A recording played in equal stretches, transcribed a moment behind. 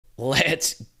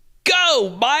Let's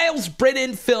go! Myles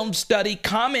Brennan film study.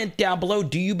 Comment down below.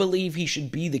 Do you believe he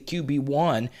should be the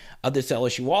QB1 of this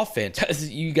LSU offense? As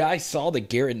you guys saw the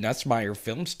Garrett Nussmeier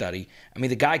film study, I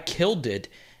mean, the guy killed it.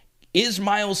 Is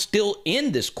Myles still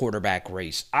in this quarterback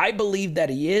race? I believe that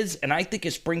he is, and I think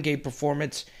his spring game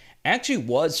performance actually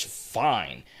was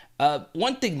fine.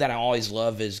 One thing that I always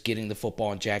love is getting the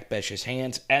football in Jack Bech's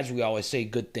hands. As we always say,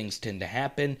 good things tend to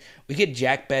happen. We get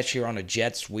Jack Bech here on a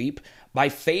jet sweep. My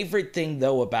favorite thing,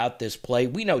 though, about this play,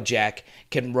 we know Jack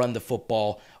can run the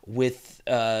football with,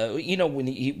 when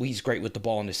he's great with the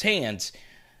ball in his hands.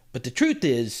 But the truth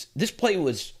is, this play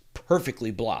was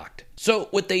perfectly blocked. So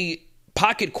with a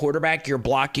pocket quarterback, your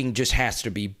blocking just has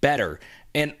to be better.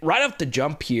 And right off the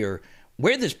jump here,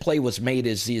 where this play was made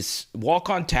is this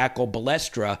walk-on tackle,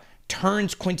 Balestra,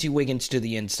 turns Quincy Wiggins to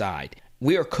the inside.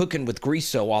 We are cooking with grease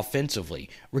so offensively.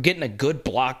 We're getting a good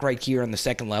block right here on the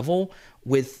second level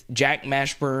with Jack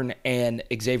Mashburn and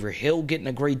Xavier Hill getting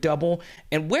a great double.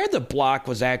 And where the block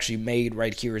was actually made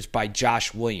right here is by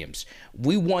Josh Williams.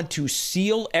 We want to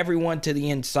seal everyone to the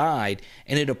inside,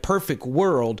 and in a perfect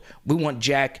world, we want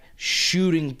Jack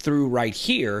shooting through right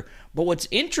here. But what's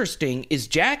interesting is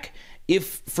Jack,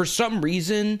 if for some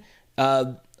reason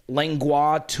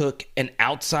Langlois took an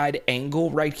outside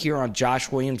angle right here on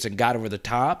Josh Williams and got over the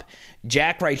top,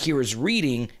 Jack right here is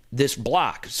reading this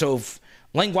block. So if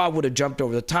Langlois would have jumped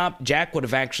over the top, Jack would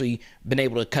have actually been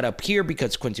able to cut up here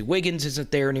because Quincy Wiggins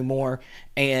isn't there anymore,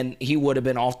 and he would have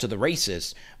been off to the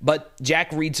races. But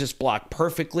Jack reads this block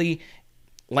perfectly.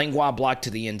 Langlois blocked to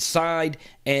the inside,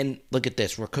 and look at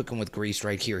this. We're cooking with grease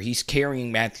right here. He's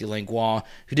carrying Matthew Langlois,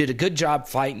 who did a good job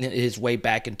fighting his way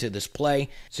back into this play.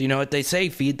 So you know what they say,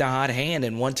 feed the hot hand,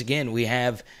 and once again, we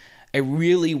have a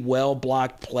really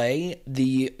well-blocked play.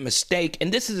 The mistake,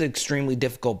 and this is an extremely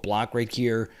difficult block right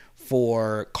here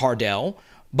for Cardell,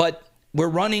 but we're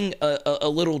running a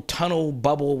little tunnel,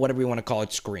 bubble, whatever you want to call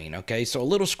it, screen, okay? So a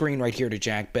little screen right here to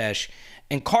Jack Bech.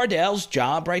 And Cardell's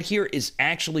job right here is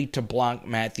actually to block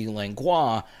Matthew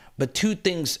Langlois, but two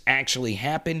things actually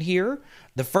happen here.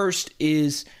 The first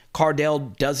is Cardell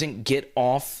doesn't get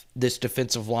off this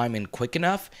defensive lineman quick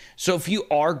enough. So if you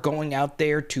are going out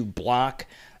there to block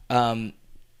a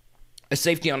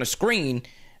safety on a screen,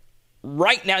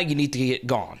 right now you need to get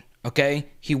gone. Okay,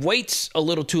 he waits a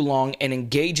little too long and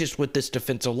engages with this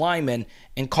defensive lineman,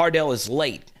 and Cardell is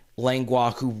late.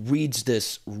 Langlois, who reads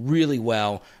this really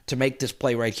well to make this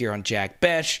play right here on Jack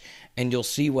Bech, and you'll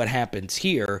see what happens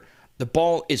here. The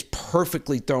ball is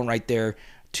perfectly thrown right there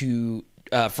to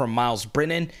from Myles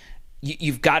Brennan.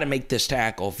 You've got to make this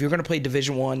tackle. If you're going to play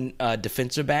Division I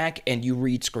defensive back and you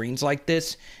read screens like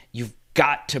this, you've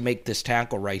got to make this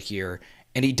tackle right here,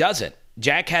 and he does it.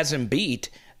 Jack has him beat.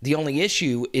 The only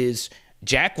issue is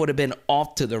Jack would have been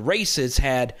off to the races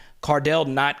had Cardell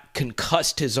not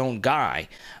concussed his own guy.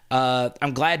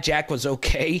 I'm glad Jack was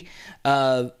okay,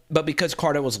 but because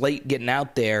Cardell was late getting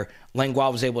out there,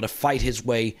 Langlois was able to fight his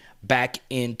way back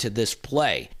into this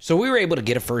play. So we were able to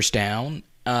get a first down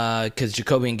because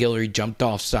Jacoby and Guillory jumped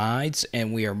off sides,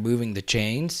 and we are moving the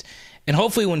chains. And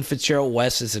hopefully when Fitzgerald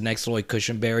West is the next Lloyd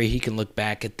Cushenberry, he can look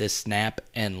back at this snap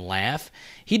and laugh.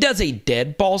 He does a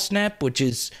dead ball snap, which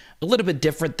is a little bit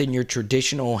different than your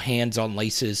traditional hands on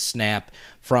laces snap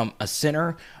from a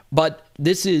center. But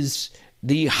this is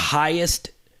the highest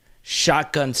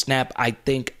shotgun snap I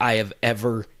think I have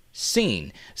ever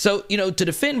seen. So, to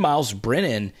defend Myles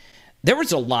Brennan, there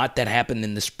was a lot that happened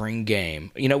in the spring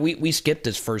game. We skipped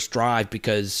this first drive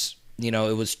because,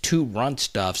 it was two run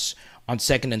stuffs on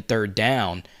second and third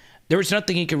down. There was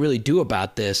nothing he could really do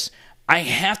about this. I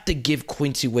have to give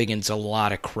Quincy Wiggins a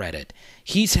lot of credit.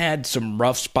 He's had some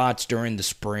rough spots during the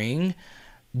spring.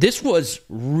 This was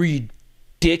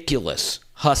ridiculous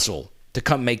hustle to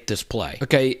come make this play.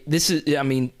 Okay, this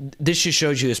just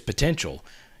shows you his potential.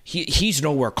 He's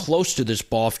nowhere close to this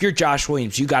ball. If you're Josh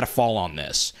Williams, you got to fall on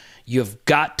this. You've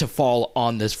got to fall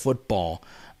on this football.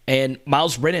 And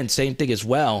Myles Brennan, same thing as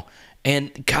well.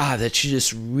 And, God, that's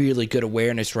just really good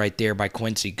awareness right there by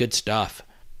Quincy. Good stuff.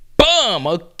 Boom!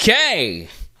 Okay.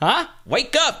 Huh?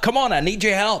 Wake up. Come on, I need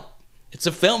your help. It's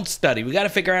a film study. We got to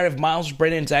figure out if Myles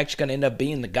Brennan's actually going to end up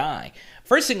being the guy.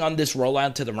 First thing on this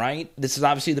rollout to the right, this is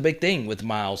obviously the big thing with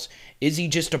Myles. Is he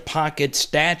just a pocket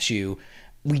statue?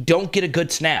 We don't get a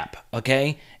good snap,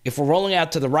 okay? If we're rolling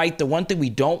out to the right, the one thing we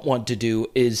don't want to do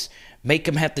is make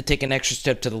him have to take an extra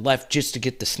step to the left just to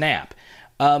get the snap.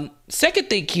 Second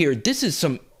thing here, this is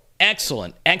some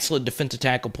excellent defensive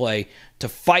tackle play to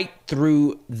fight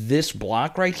through this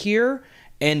block right here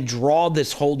and draw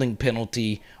this holding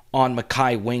penalty on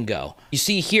Mekhi Wingo. You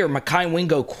see here, Mekhi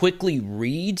Wingo quickly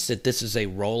reads that this is a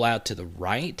rollout to the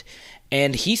right,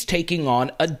 and he's taking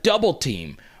on a double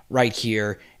team right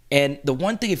here. And the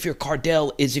one thing if you're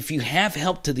Cardell is if you have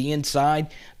help to the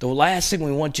inside, the last thing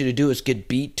we want you to do is get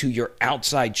beat to your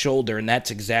outside shoulder, and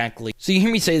that's exactly. So you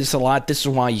hear me say this a lot. This is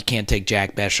why you can't take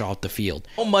Jack Bech off the field.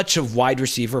 So much of wide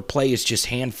receiver play is just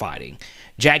hand fighting.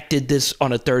 Jack did this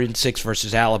on a 3rd and 6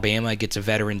 versus Alabama against a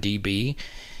veteran DB.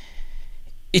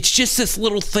 It's just this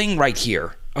little thing right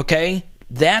here, okay?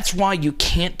 That's why you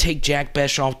can't take Jack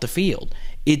Bech off the field.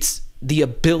 It's the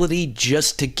ability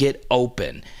just to get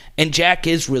open. And Jack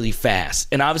is really fast.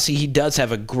 And obviously he does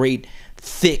have a great,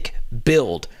 thick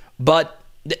build. But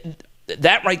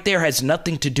that right there has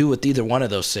nothing to do with either one of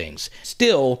those things.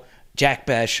 Still, Jack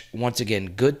Bech, once again,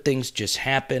 good things just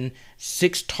happen.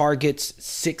 6 targets,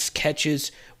 6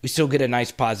 catches. We still get a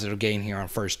nice positive gain here on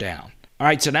first down. All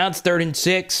right, so now it's 3rd and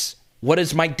 6. What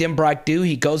does Mike Denbrock do?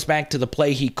 He goes back to the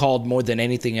play he called more than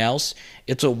anything else.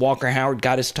 It's what Walker Howard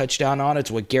got his touchdown on.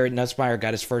 It's what Garrett Nussmeier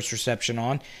got his first reception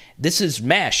on. This is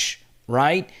mesh,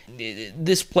 right?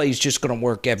 This play is just going to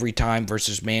work every time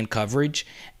versus man coverage.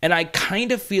 And I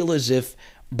kind of feel as if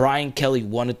Brian Kelly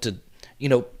wanted to,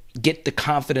 get the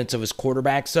confidence of his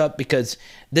quarterbacks up because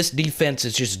this defense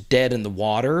is just dead in the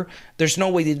water. There's no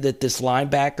way that this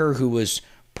linebacker who was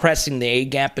pressing the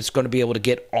A-gap is going to be able to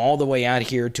get all the way out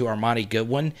here to Armani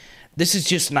Goodwin. This is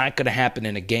just not going to happen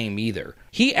in a game either.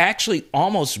 He actually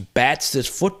almost bats this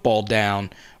football down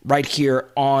right here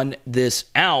on this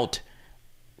out.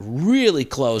 Really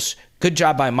close. Good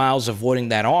job by Myles avoiding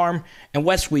that arm. And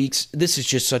Wes Weeks, this is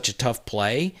just such a tough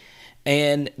play.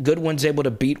 And Goodwin's able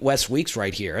to beat Wes Weeks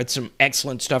right here. It's some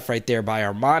excellent stuff right there by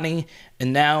Armani.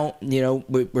 And now,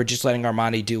 we're just letting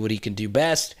Armani do what he can do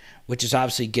best, which is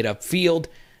obviously get upfield.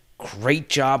 Great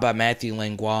job by Matthew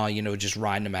Langlois, just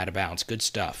riding him out of bounds. Good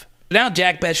stuff. Now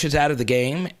Jack Bech is out of the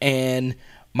game, and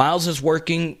Myles is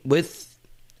working with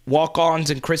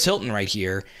walk-ons and Chris Hilton right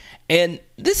here. And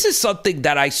this is something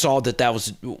that I saw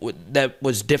that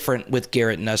was different with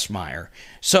Garrett Nussmeier.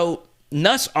 So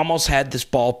Nuss almost had this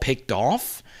ball picked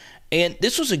off, and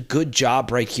this was a good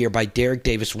job right here by Derek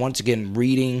Davis, once again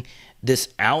reading this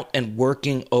out and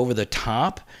working over the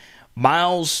top.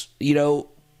 Myles, it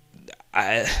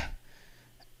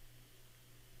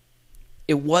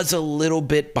was a little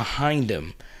bit behind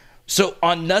him. So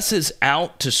on Nuss's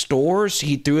out to Stores,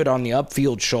 he threw it on the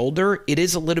upfield shoulder. It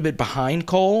is a little bit behind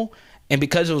Cole, and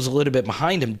because it was a little bit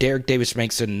behind him, Derek Davis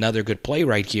makes another good play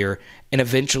right here and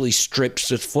eventually strips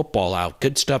this football out.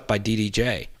 Good stuff by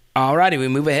DDJ. All righty, we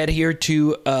move ahead here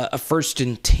to a 1st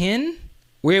and 10.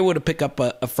 We're able to pick up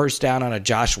a first down on a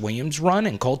Josh Williams run,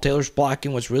 and Cole Taylor's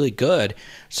blocking was really good.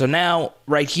 So now,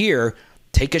 right here,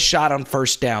 take a shot on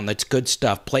first down. That's good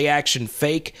stuff. Play action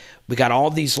fake. We got all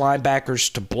these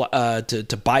linebackers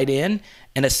to bite in,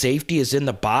 and a safety is in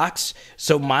the box.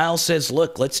 So Myles says,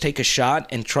 look, let's take a shot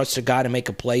and trust a guy to make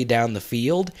a play down the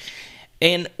field.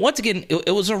 And once again,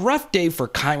 it was a rough day for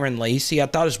Kyron Lacey. I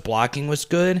thought his blocking was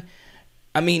good.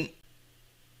 I mean,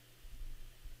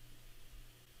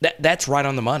 that's right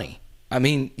on the money. I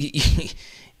mean,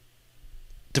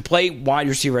 to play wide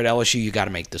receiver at LSU, you got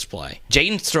to make this play.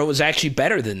 Jaden's throw was actually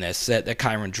better than this that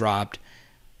Kyron dropped.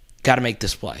 Got to make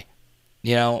this play.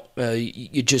 You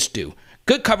just do.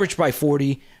 Good coverage by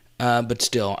 40, but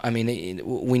still, I mean,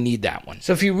 we need that one.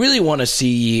 So if you really want to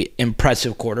see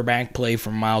impressive quarterback play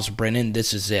from Myles Brennan,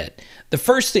 this is it. The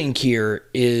first thing here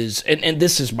is, and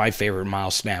this is my favorite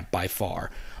Myles snap by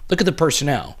far. Look at the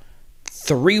personnel.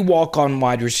 3 walk-on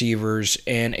wide receivers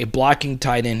and a blocking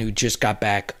tight end who just got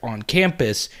back on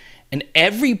campus. And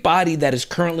everybody that is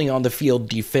currently on the field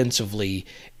defensively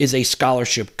is a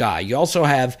scholarship guy. You also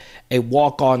have a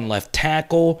walk-on left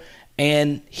tackle,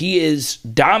 and he is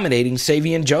dominating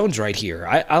Savion Jones right here.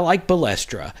 I like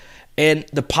Balestra. And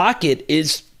the pocket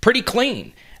is pretty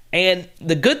clean. And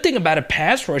the good thing about a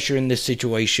pass rusher in this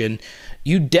situation,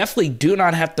 you definitely do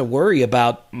not have to worry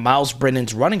about Myles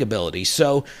Brennan's running ability.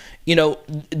 So,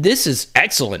 this is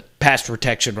excellent pass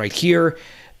protection right here.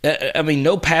 I mean,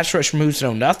 no pass rush moves,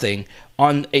 no nothing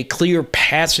on a clear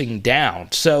passing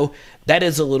down. So that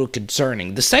is a little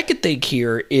concerning. The second thing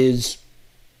here is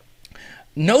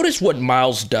notice what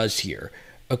Myles does here,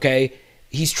 okay?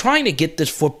 He's trying to get this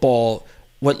football,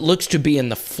 what looks to be in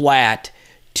the flat,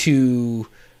 to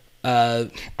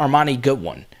Armani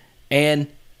Goodwin. And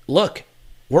look,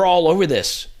 we're all over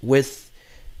this with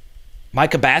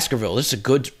Micah Baskerville. This is a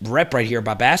good rep right here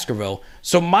by Baskerville.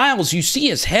 So Myles, you see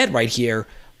his head right here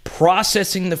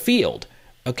processing the field,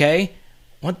 okay?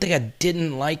 One thing I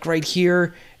didn't like right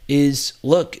here is,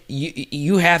 look,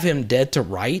 you have him dead to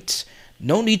rights.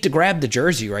 No need to grab the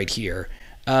jersey right here.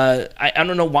 I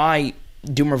don't know why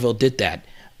Dumerville did that.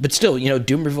 But still,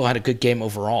 Dumerville had a good game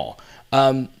overall.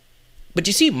 But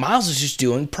you see, Myles is just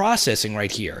doing processing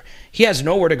right here. He has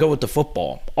nowhere to go with the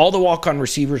football. All the walk-on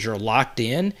receivers are locked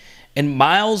in, and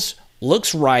Myles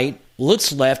looks right,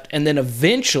 looks left, and then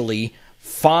eventually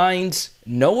finds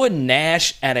Noah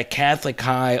Nash at a Catholic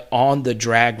high on the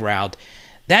drag route.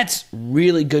 That's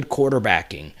really good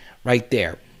quarterbacking right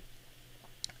there.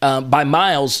 By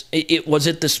Myles, was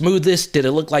it the smoothest? Did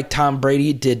it look like Tom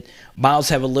Brady? Did Myles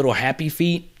have a little happy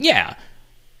feet? Yeah,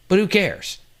 but who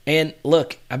cares? And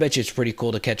look, I bet you it's pretty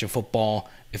cool to catch a football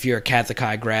if you're a Catholic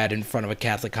High grad in front of a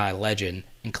Catholic High legend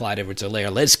and Clyde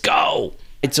Edwards-Helaire. Let's go!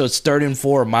 Right, so it's 3rd and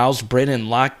 4. Myles Brennan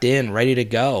locked in, ready to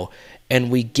go. And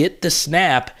we get the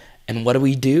snap, and what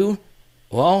do?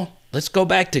 Well, let's go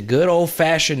back to good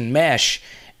old-fashioned mesh.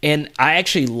 And I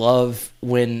actually love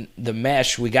when the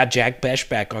mesh, we got Jack Bech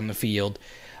back on the field.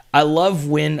 I love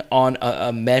when on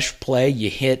a mesh play you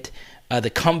hit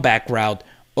the comeback route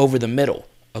over the middle,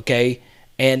 okay?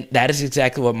 And that is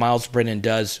exactly what Myles Brennan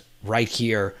does right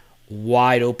here,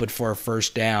 wide open for a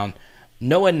first down.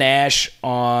 Noah Nash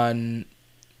on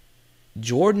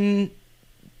Jordan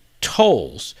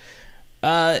Tolles.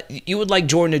 You would like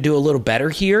Jordan to do a little better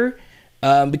here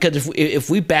because if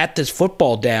we bat this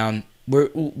football down,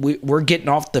 we're getting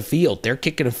off the field. They're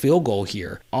kicking a field goal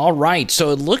here. All right,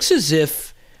 so it looks as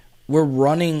if we're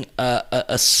running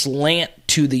a slant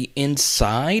to the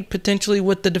inside potentially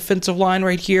with the defensive line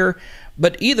right here.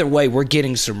 But either way, we're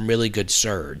getting some really good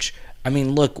surge. I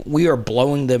mean, look, we are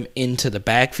blowing them into the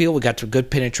backfield. We got some good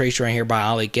penetration right here by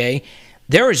Ali Gay.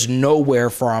 There is nowhere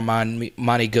for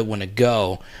Monty Goodwin to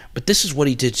go, but this is what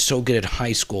he did so good at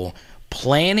high school.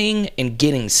 Planning and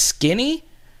getting skinny,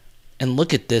 and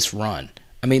look at this run.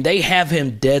 I mean, they have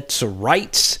him dead to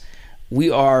rights. We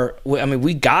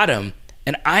got him,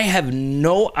 and I have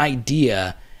no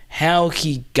idea how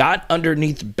he got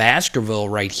underneath Baskerville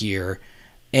right here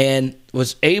and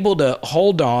was able to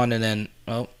hold on and then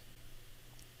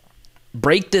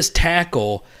break this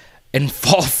tackle and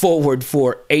fall forward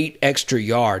for 8 extra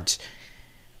yards.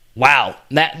 Wow,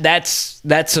 that's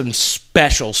some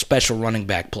special running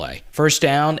back play. First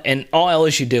down, and all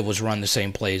LSU did was run the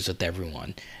same plays with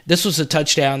everyone. This was a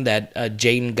touchdown that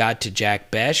Jaden got to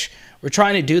Jack Bech. We're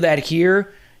trying to do that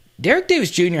here. Derek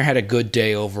Davis Jr. had a good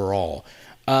day overall.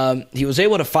 He was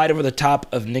able to fight over the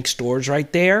top of Nick Storrs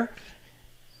right there.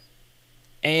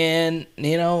 And,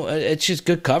 it's just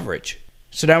good coverage.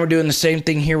 So now we're doing the same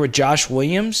thing here with Josh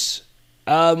Williams.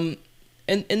 And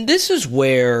this is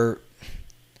where,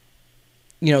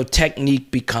 technique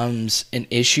becomes an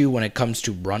issue when it comes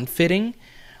to run fitting.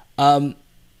 The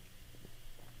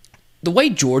way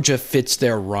Georgia fits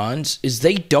their runs is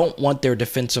they don't want their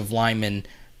defensive linemen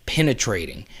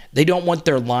penetrating. They don't want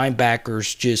their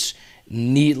linebackers just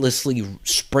needlessly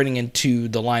sprinting into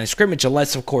the line of scrimmage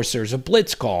unless, of course, there's a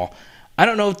blitz call. I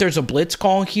don't know if there's a blitz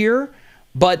call here,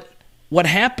 but what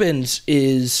happens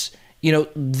is,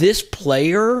 this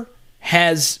player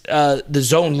has the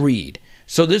zone read.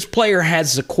 So this player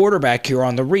has the quarterback here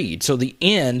on the read. So the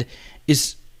end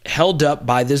is held up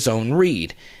by the zone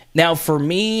read. Now, for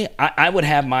me, I would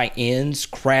have my ends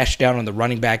crash down on the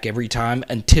running back every time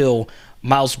until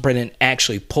Myles Brennan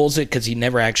actually pulls it, because he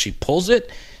never actually pulls it.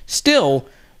 Still,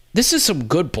 this is some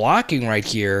good blocking right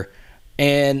here,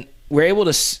 and we're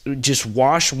able to just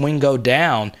wash Wingo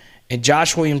down, and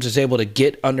Josh Williams is able to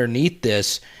get underneath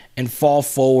this and fall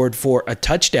forward for a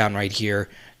touchdown right here.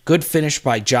 Good finish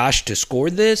by Josh to score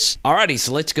this. Alrighty,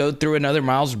 so let's go through another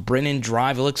Myles Brennan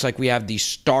drive. It looks like we have the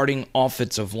starting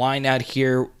offensive line out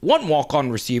here. One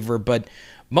walk-on receiver, but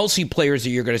mostly players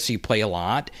that you're going to see play a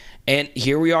lot. And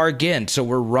here we are again. So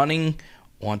we're running,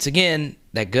 once again,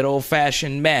 that good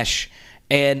old-fashioned mesh.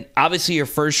 And obviously your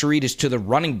first read is to the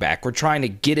running back. We're trying to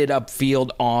get it upfield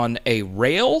on a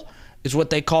rail is what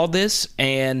they call this.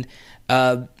 And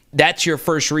that's your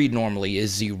first read normally,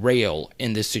 is the rail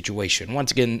in this situation.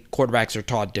 Once again, quarterbacks are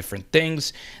taught different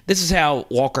things. This is how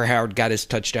Walker Howard got his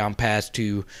touchdown pass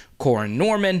to Corin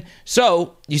Norman.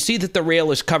 So you see that the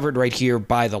rail is covered right here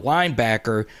by the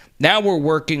linebacker. Now we're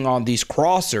working on these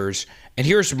crossers. And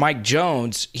here's Mike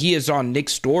Jones. He is on Nick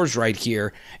Storrs right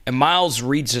here. And Myles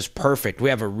reads this perfect. We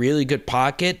have a really good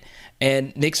pocket.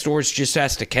 And Nick Storrs just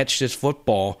has to catch this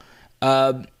football.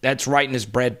 That's right in his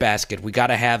breadbasket. We got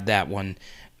to have that one.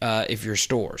 If you're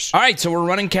Storrs. All right, so we're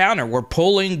running counter. We're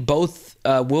pulling both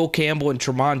Will Campbell and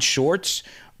Tremont Shorts,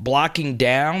 blocking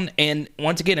down. And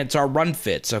once again, it's our run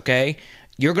fits, okay?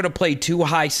 You're going to play 2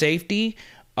 high safety.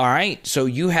 All right, so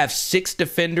you have 6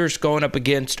 defenders going up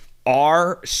against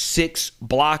our 6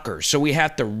 blockers. So we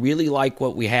have to really like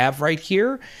what we have right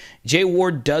here. Jay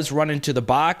Ward does run into the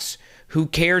box. who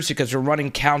cares because we're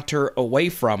running counter away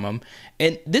from him.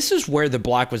 And this is where the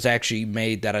block was actually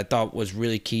made that I thought was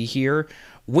really key here.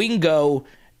 Wingo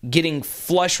getting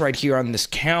flush right here on this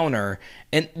counter.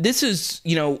 And this is,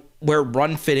 where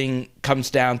run fitting comes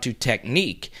down to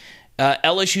technique.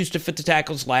 LSU's defensive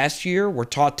tackles last year were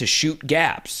taught to shoot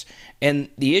gaps. And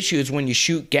the issue is when you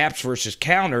shoot gaps versus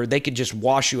counter, they could just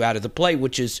wash you out of the play,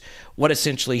 which is what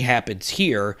essentially happens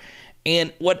here.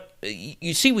 And what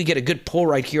you see, we get a good pull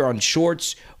right here on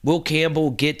shorts. Will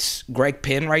Campbell gets Greg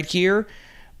Penn right here.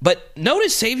 But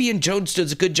notice Savion Jones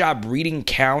does a good job reading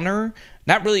counter.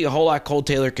 Not really a whole lot Cole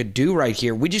Taylor could do right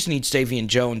here. We just need Savion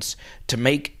Jones to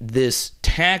make this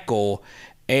tackle.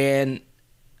 And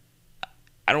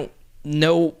I don't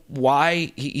know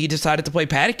why he decided to play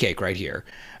patty cake right here.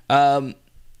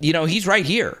 He's right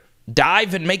here.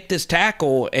 Dive and make this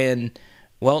tackle, and,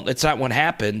 well, that's not what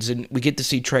happens. And we get to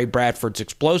see Trey Bradford's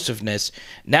explosiveness.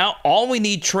 Now, all we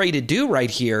need Trey to do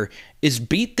right here is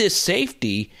beat this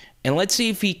safety, and let's see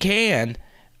if he can.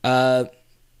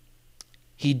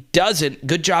 He doesn't.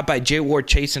 Good job by Jay Ward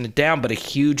chasing it down, but a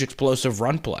huge explosive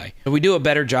run play. We do a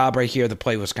better job right here. The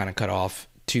play was kind of cut off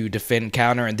to defend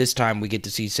counter, and this time we get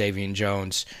to see Savion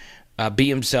Jones be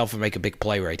himself and make a big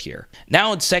play right here.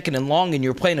 Now it's 2nd and long, and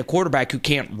you're playing a quarterback who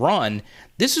can't run.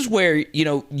 This is where,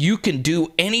 you can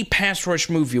do any pass rush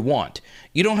move you want.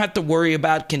 You don't have to worry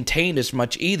about contain as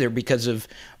much either because of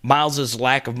Myles'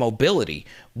 lack of mobility.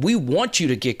 We want you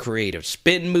to get creative.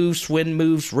 Spin moves, swing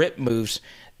moves, rip moves.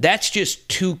 That's just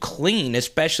too clean,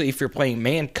 especially if you're playing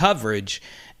man coverage.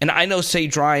 And I know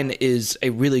Sage Ryan is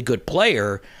a really good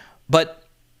player, but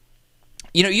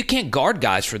you can't guard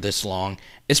guys for this long,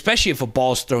 especially if a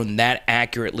ball's thrown that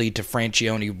accurately to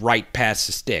Franchione right past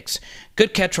the sticks.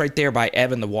 Good catch right there by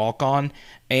Evan, the walk-on,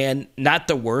 and not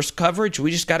the worst coverage.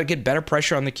 We just got to get better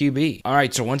pressure on the QB. All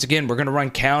right, so once again, we're going to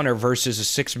run counter versus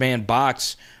a 6-man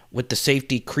box with the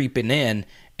safety creeping in,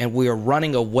 and we are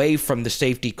running away from the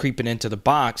safety creeping into the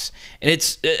box. And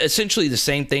it's essentially the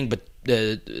same thing, but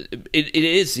it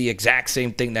is the exact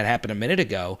same thing that happened a minute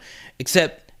ago,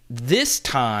 except this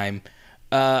time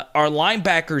our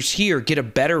linebackers here get a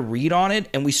better read on it,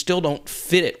 and we still don't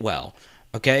fit it well,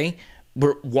 okay?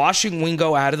 We're washing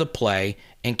Wingo out of the play,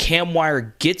 and Cam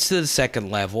Wire gets to the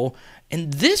second level,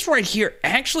 and this right here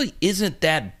actually isn't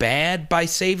that bad by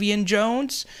Savion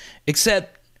Jones,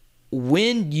 except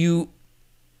when you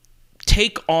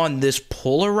take on this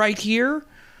puller right here,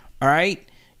 all right,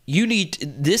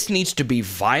 this needs to be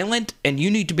violent, and you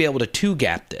need to be able to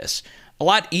two-gap this. A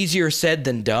lot easier said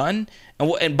than done.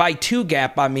 And by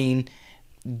two-gap, I mean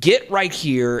get right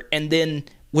here, and then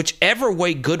whichever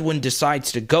way Goodwin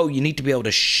decides to go, you need to be able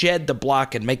to shed the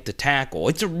block and make the tackle.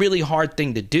 It's a really hard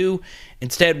thing to do.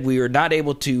 Instead, we are not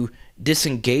able to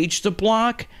disengage the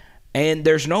block, and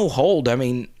there's no hold. I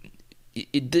mean,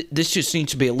 this just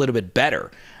needs to be a little bit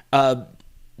better.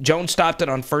 Jones stopped it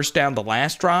on first down the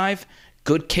last drive.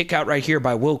 Good kick out right here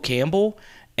by Will Campbell.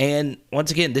 And once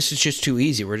again, this is just too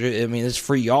easy. It's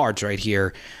free yards right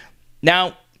here.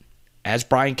 Now, as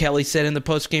Brian Kelly said in the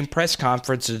post-game press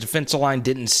conference, the defensive line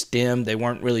didn't stem. They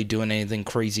weren't really doing anything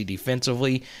crazy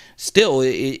defensively. Still,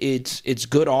 it's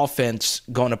good offense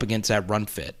going up against that run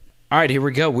fit. All right, here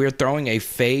we go. We're throwing a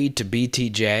fade to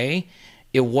BTJ.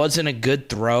 It wasn't a good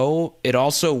throw. It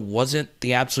also wasn't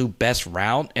the absolute best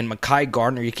route. And Mekhi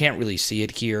Gardner, you can't really see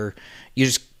it here. You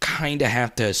just kind of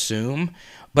have to assume.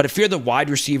 But if you're the wide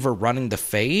receiver running the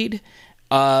fade,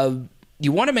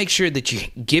 you want to make sure that you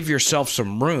give yourself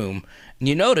some room. And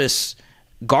you notice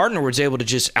Gardner was able to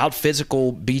just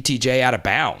out-physical BTJ out of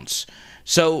bounds.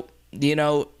 So,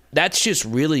 that's just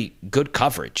really good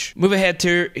coverage. Move ahead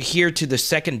here to the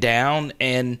second down.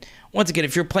 And once again,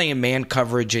 if you're playing man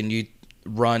coverage and you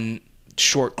run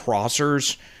short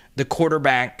crossers, the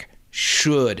quarterback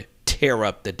should tear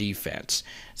up the defense.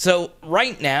 So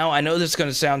right now, I know this is going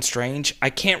to sound strange.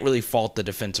 I can't really fault the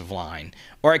defensive line,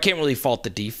 or I can't really fault the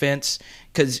defense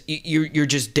because you're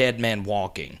just dead man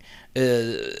walking.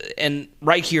 And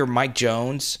right here, Mike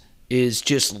Jones is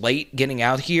just late getting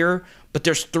out here, but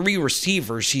there's 3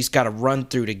 receivers he's got to run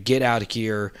through to get out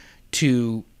here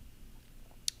to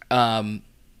Armani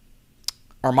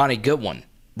Goodwin.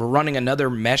 We're running another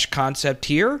mesh concept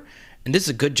here, and this is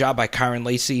a good job by Kyron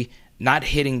Lacy not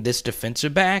hitting this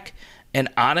defensive back. And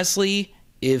honestly,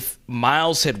 if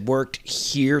Myles had worked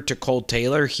here to Cole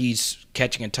Taylor, he's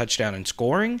catching a touchdown and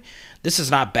scoring. This is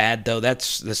not bad, though.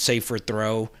 That's the safer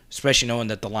throw, especially knowing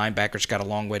that the linebacker's got a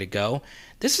long way to go.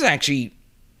 This is actually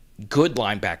good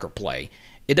linebacker play.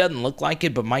 It doesn't look like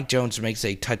it, but Mike Jones makes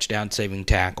a touchdown-saving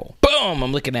tackle. Boom!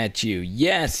 I'm looking at you.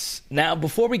 Yes. Now,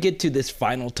 before we get to this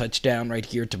final touchdown right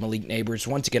here to Malik Neighbors,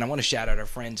 once again, I want to shout out our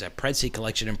friends at Prezi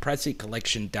Collection and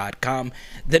PreziCollection.com.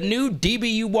 The new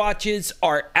DBU watches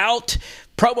are out.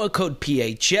 Promo code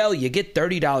PHL. You get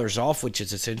 $30 off, which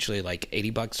is essentially like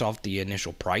 $80 off the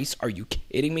initial price. Are you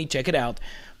kidding me? Check it out.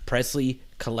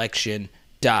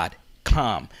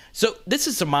 PreziCollection.com. So this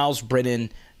is a Myles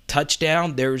Brennan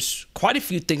touchdown. There's quite a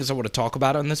few things I want to talk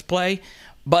about on this play,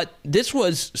 but this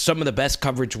was some of the best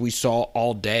coverage we saw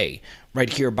all day right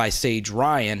here by Sage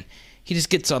Ryan. He just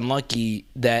gets unlucky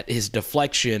that his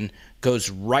deflection goes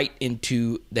right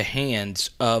into the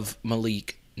hands of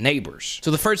Malik Neighbors.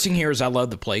 So the first thing here is I love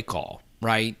the play call,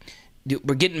 right?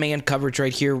 We're getting man coverage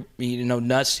right here. You know,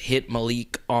 Nuss hit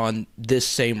Malik on this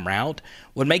same route.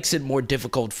 What makes it more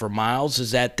difficult for Myles is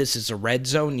that this is a red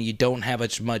zone and you don't have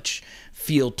as much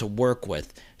field to work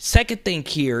with. Second thing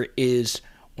here is,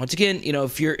 once again, you know,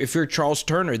 if you're Charles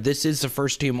Turner, this is the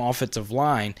first team offensive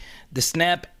line. The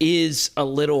snap is a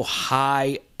little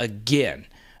high again,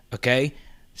 okay?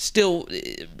 Still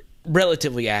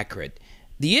relatively accurate.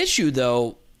 The issue,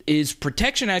 though, is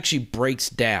protection actually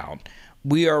breaks down.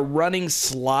 We are running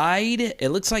slide. It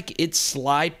looks like it's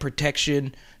slide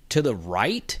protection to the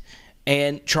right.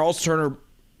 And Charles Turner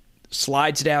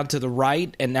slides down to the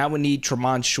right. And now we need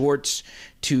Tremont Shorts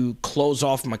to close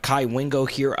off Mekhi Wingo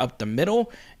here up the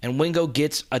middle. And Wingo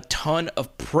gets a ton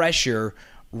of pressure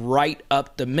right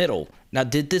up the middle. Now,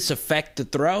 did this affect the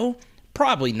throw?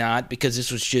 Probably not, because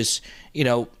this was just, you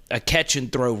know, a catch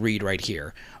and throw read right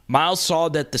here. Myles saw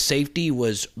that the safety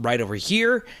was right over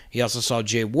here. He also saw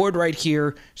Jay Ward right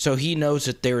here, so he knows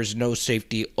that there is no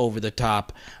safety over the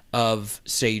top of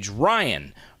Sage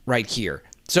Ryan right here.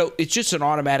 So it's just an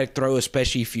automatic throw,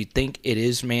 especially if you think it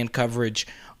is man coverage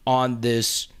on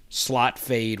this slot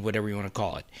fade, whatever you want to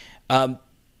call it.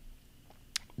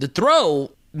 The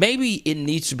throw, maybe it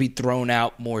needs to be thrown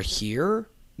out more here.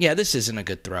 Yeah, this isn't a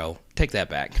good throw. Take that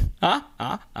back.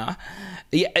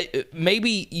 Yeah,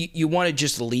 maybe you want to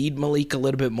just lead Malik a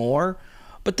little bit more.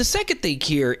 But the second thing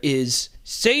here is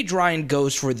Sage Ryan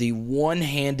goes for the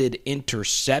one-handed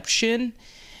interception,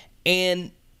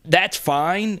 and that's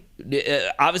fine.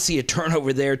 Obviously, a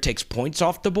turnover there takes points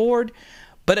off the board,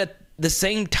 but at the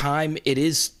same time, it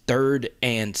is 3rd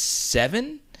and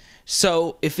 7.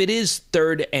 So if it is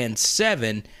 3rd and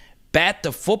 7, bat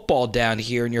the football down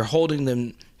here, and you're holding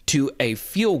them to a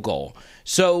field goal.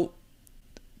 So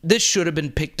this should have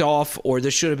been picked off, or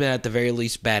this should have been at the very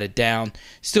least batted down.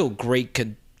 Still great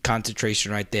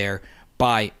concentration right there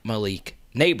by Malik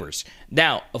Neighbors.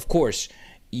 Now, of course,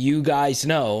 you guys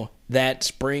know that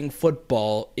spring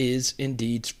football is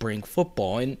indeed spring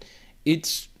football, and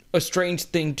it's a strange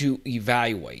thing to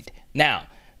evaluate. Now,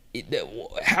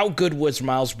 how good was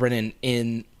Myles Brennan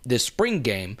in this spring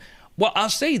game? Well, I'll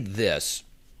say this.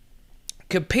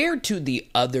 Compared to the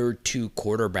other two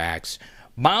quarterbacks,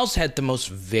 Myles had the most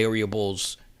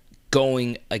variables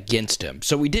going against him.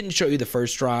 So we didn't show you the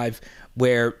first drive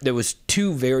where there was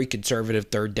 2 very conservative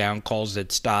third down calls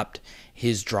that stopped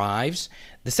his drives.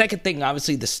 The second thing,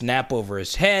 obviously, the snap over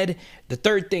his head. The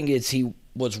third thing is he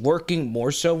was working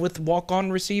more so with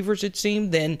walk-on receivers, it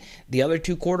seemed, than the other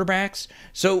two quarterbacks.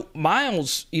 So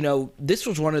Myles, you know, this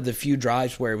was one of the few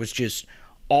drives where it was just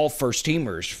all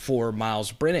first-teamers for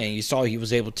Myles Brennan. You saw he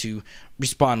was able to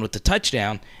respond with the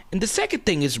touchdown. And the second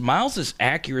thing is Myles'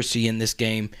 accuracy in this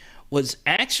game was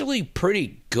actually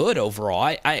pretty good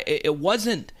overall. It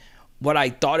wasn't what I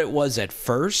thought it was at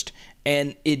first,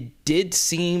 and it did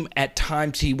seem at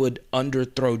times he would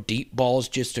underthrow deep balls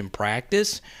just in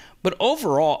practice. But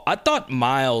overall, I thought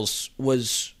Myles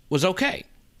was okay.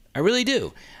 I really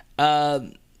do.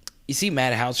 You see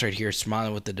Matt House right here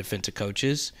smiling with the defensive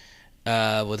coaches,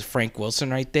 with Frank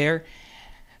Wilson right there.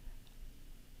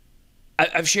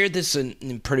 I've shared this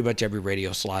in pretty much every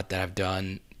radio slot that I've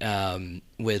done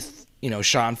with,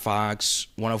 Sean Fox,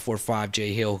 104.5,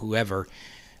 Jay Hill, whoever.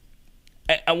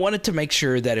 I wanted to make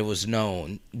sure that it was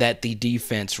known that the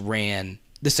defense ran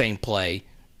the same play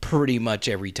pretty much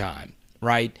every time,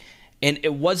 right? And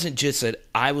it wasn't just that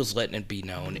I was letting it be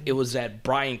known. It was that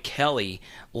Brian Kelly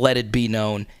let it be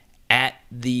known at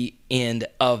the end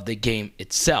of the game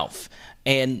itself.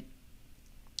 And,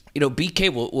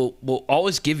 BK will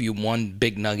always give you one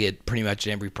big nugget pretty much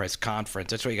in every press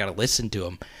conference. That's why you got to listen to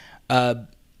him.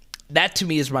 That, to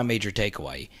me, is my major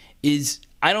takeaway, is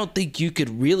I don't think you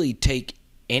could really take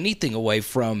anything away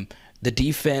from the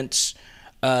defense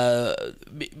or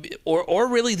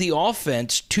really the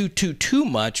offense too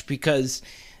much, because,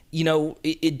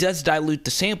 it does dilute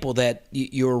the sample that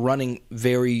you're running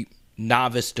very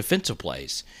novice defensive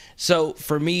plays. So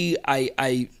for me,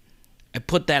 I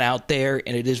put that out there,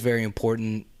 and it is very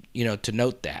important, to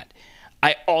note that.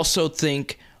 I also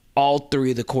think all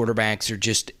three of the quarterbacks are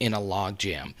just in a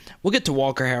logjam. We'll get to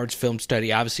Walker Howard's film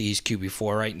study. Obviously, he's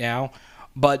QB4 right now,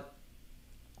 but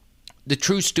the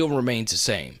truth still remains the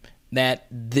same, that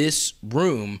this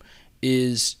room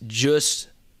is just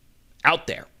out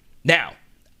there. Now,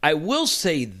 I will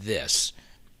say this.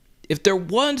 If there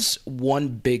was one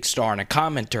big star, and a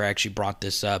commenter actually brought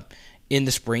this up in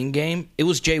the spring game, it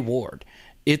was Jay Ward.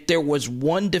 If there was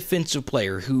one defensive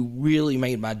player who really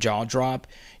made my jaw drop,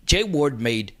 Jay Ward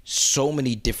made so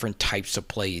many different types of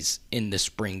plays in the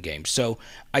spring game. So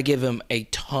I give him a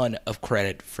ton of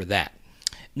credit for that.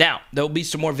 Now, there will be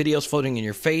some more videos floating in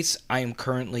your face. I am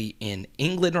currently in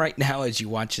England right now as you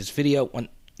watch this video,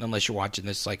 unless you're watching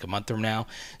this like a month from now.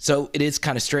 So it is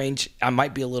kind of strange. I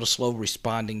might be a little slow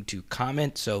responding to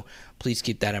comments, so please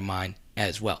keep that in mind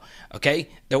as well. Okay?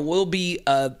 There will be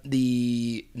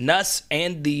the Nuss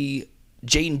and the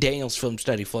Jaden Daniels film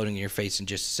study floating in your face in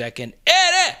just a second.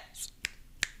 It is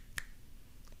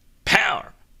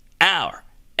Power Hour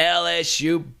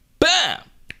LSU. Bam!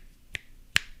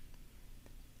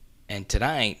 And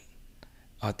tonight,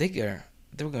 I think we're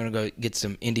going to go get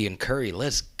some Indian curry.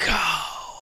 Let's go.